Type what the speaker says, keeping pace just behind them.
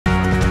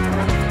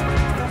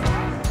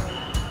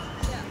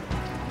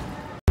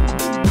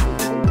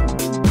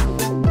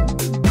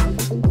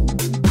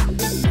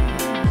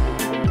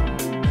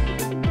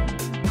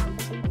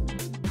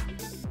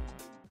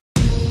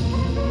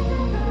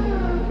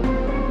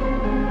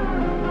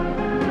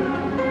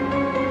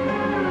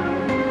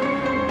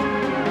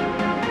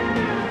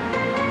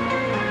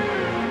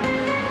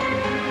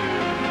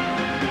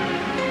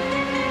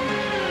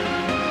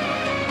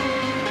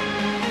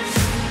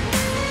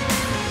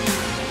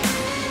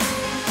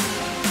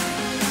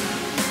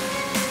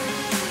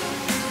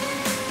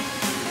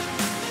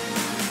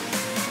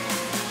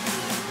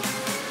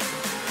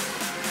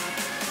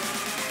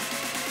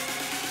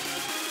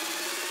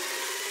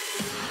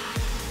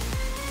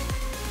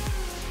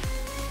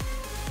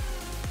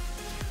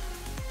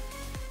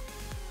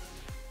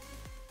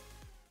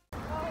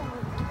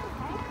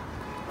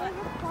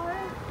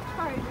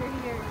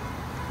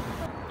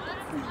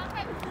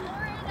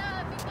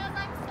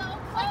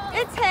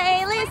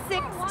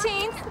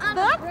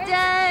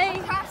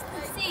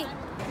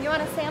You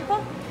want a sample?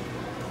 All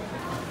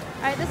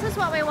right, this is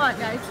what we want,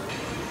 guys.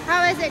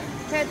 How is it,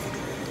 kids?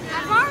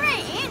 I've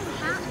already eaten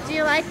half. Do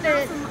you like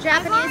the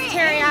Japanese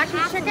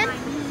teriyaki chicken?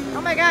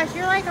 Oh my gosh,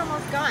 you're like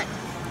almost gone.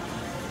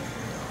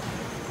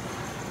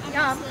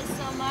 I miss this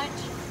so much.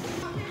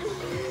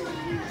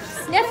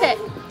 Sniff it.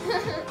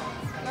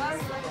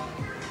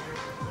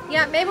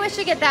 Yeah, maybe we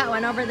should get that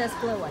one over this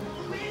blue one.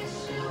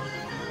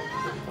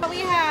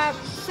 We have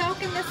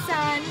Soak in the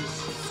Sun,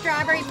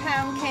 Strawberry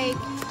Pound Cake,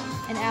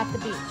 and At the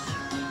Beach.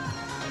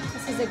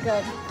 This is a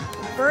good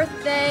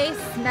birthday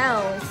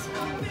smells.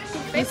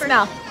 You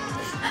smell.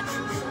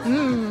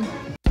 Mmm.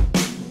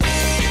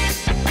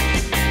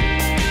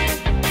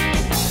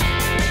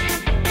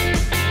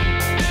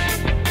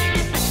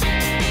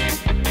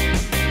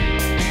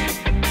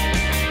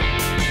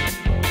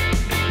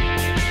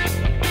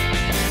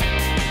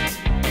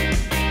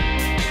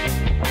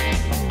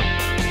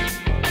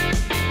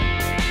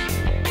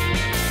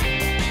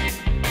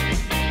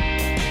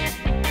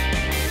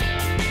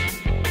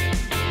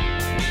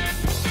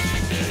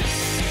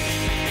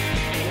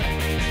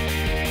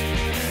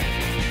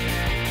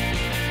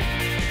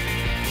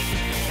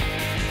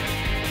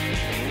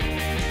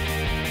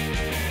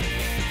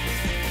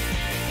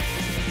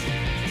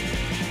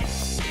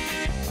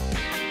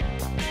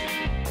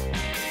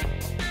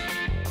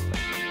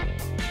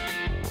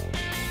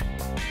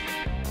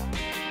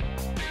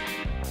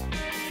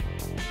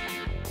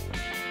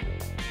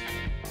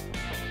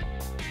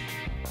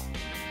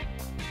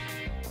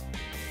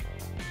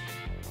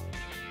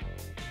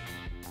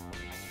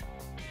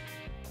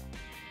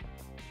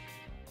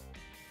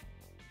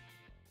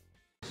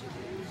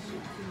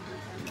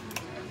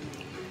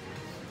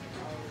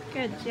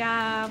 Good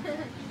job.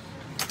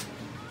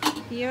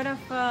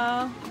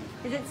 Beautiful.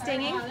 Is it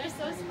stinging? Wow, they're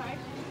so sparkly.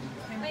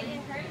 Wait, it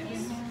hurt you?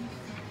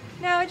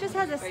 No, it just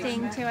has a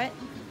sting to it.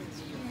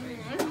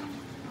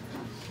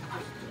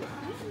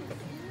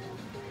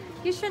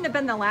 You shouldn't have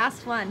been the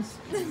last one.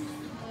 You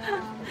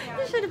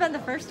should have been the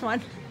first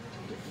one.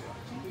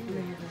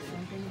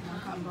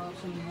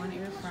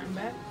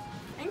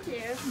 Thank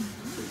you.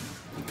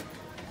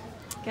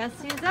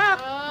 Guess who's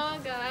up? Oh,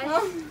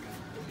 gosh.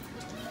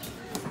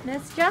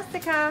 Miss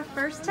Jessica,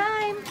 first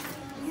time.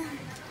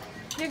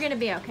 You're gonna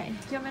be okay.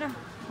 Do you want me to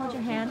hold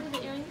your hand?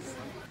 The earrings?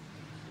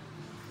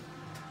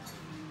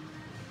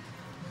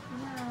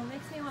 No,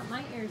 makes me want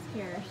my ears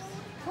pierced.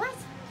 What?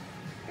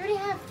 You already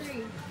have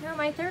 3. No,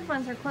 my third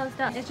ones are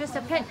closed up. It's just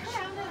a pinch. I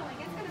don't know.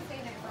 Like, it's gonna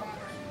stay there forever.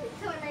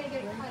 Until I'm ready to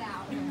get it cut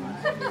out. And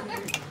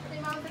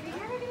Mom's like, are you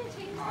ever gonna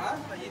change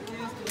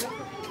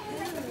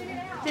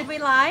it? Did we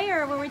lie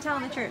or were we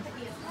telling the truth?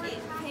 It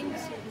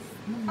pinches.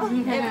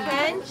 It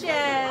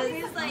pinches.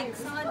 He's like,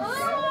 son,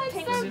 Oh,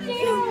 it's so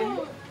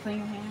cute. Clean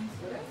your hands.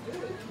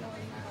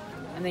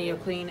 And then you'll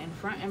clean in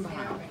front and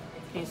behind.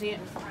 Can you see it?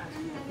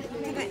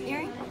 The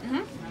earring?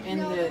 Mm-hmm. And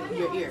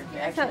your ear.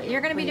 So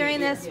you're going to be doing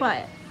this,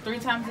 what? 3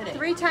 times a day.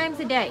 3 times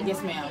a day?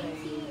 Yes, ma'am.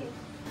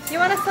 You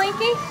want a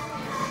Slinky?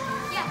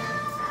 Yeah.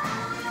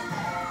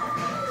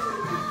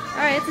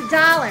 All right, it's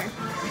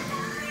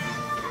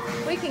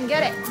 $1. We can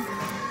get it.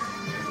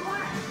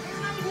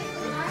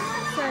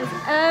 Says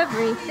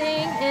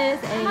everything is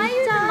 $1. Am I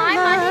using my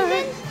money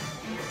then?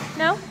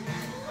 No.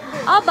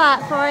 I'll buy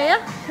it for you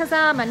because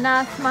I'm a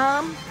nice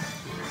mom.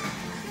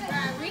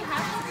 We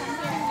have to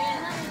come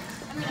here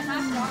and get $1.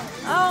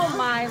 Oh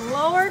my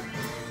lord.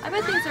 I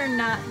bet these are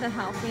not the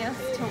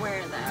healthiest to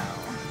wear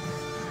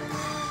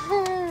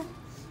though.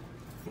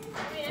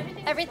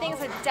 Everything's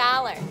 $1.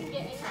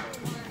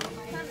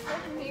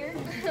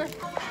 Look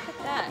at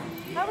that.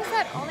 How was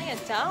that only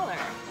 $1? I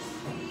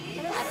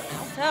don't know.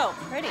 So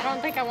pretty. I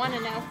don't think I want to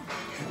know.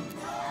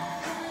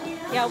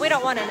 Yeah, we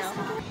don't want to know.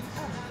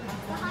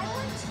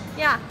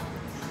 Yeah.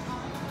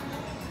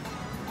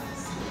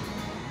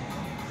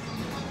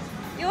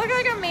 You look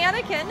like a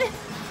mannequin.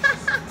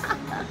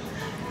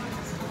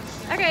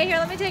 Okay, here,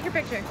 let me take your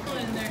picture.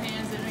 In their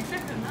hands and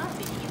expect them not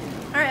to eat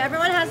it. All right,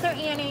 everyone has their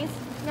Annies.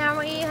 Now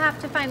we have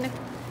to find the...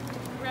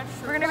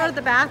 We're gonna go to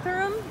the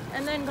bathroom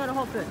and then go to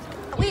Wholefoods.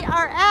 We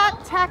are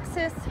at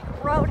Texas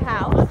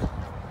Roadhouse.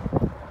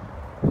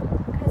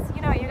 Because,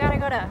 you know, you gotta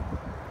go to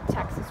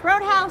Texas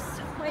Roadhouse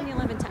when you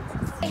live in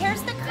Texas.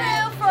 Here's the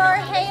crew for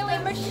Haleigh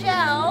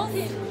Michelle's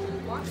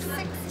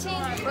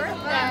 16th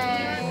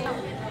birthday.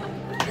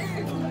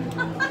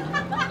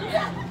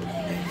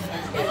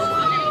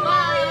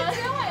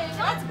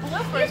 That's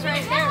bloopers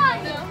right there.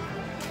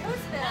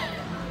 Who's that?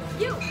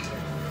 You.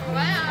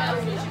 Wow.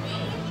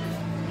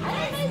 I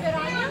didn't spit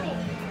on you.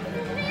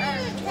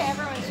 Okay,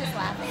 everyone's just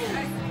laughing.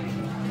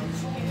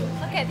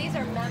 Look at these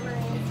are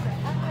memories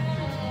forever.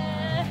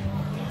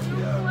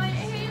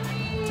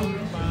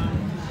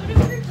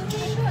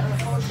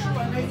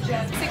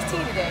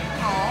 16 today.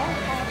 Aw,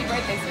 happy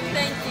birthday, sweetie.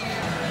 Thank you.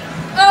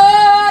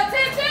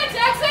 Attention,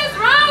 Texas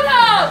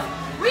Roadhouse!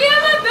 We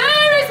have a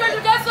very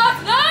special guest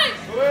last night!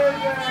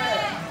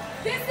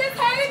 This is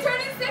Haleigh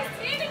turning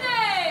 16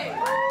 today!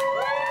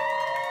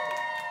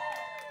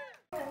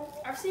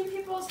 I've seen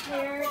people's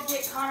hair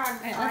get caught on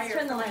fire let's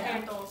turn the from light on.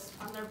 candles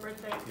on their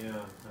birthday.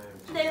 Yeah,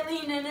 They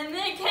lean in and then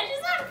it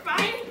catches on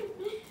fire.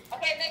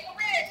 Okay, make a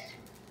wish.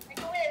 Make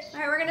a wish. All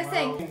right, we're gonna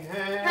sing.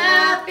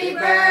 Happy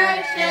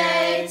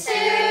birthday to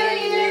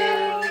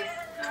you.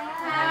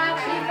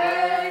 Happy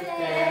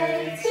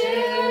birthday to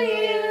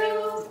you.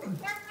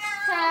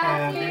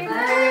 Happy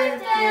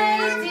birthday,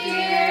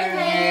 dear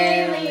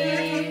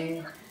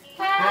Haleigh.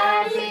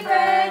 Happy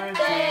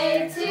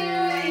birthday to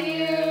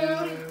you.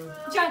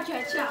 Cha cha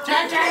cha. Cha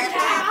cha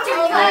cha.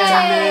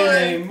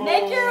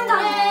 Make your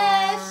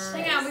wish.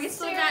 Hang on, we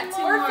still got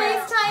two We're more.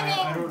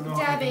 FaceTiming I don't know if I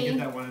can Debbie. get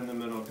that one in the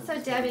middle. 'cause So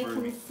it's Debbie gonna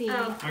burn me. can see.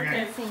 Oh,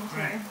 okay. Sing to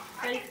her.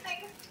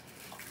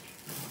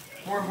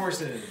 More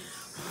horses.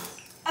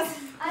 I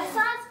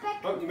saw it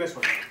spec. Oh, you missed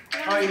one.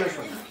 Oh, you missed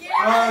one.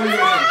 Oh, you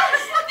missed one.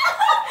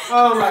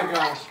 Oh my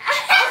gosh.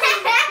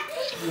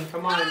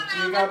 Come on,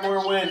 you got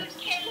more wind.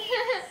 Yay!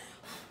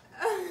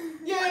 Oh,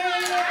 you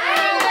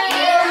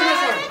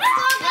missed one.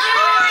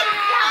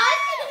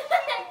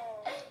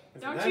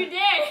 Don't Is you that-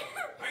 dare.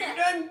 Are you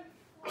done?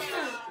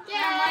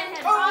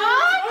 Yeah. Oh,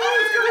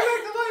 it's coming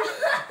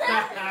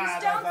back to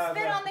life. Don't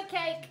spit on the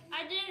cake. I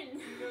didn't.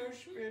 No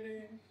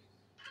spitting.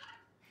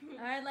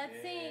 All right, let's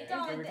see. Is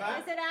Can we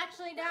clap? it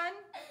actually done?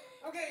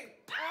 Okay.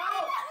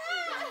 Oh!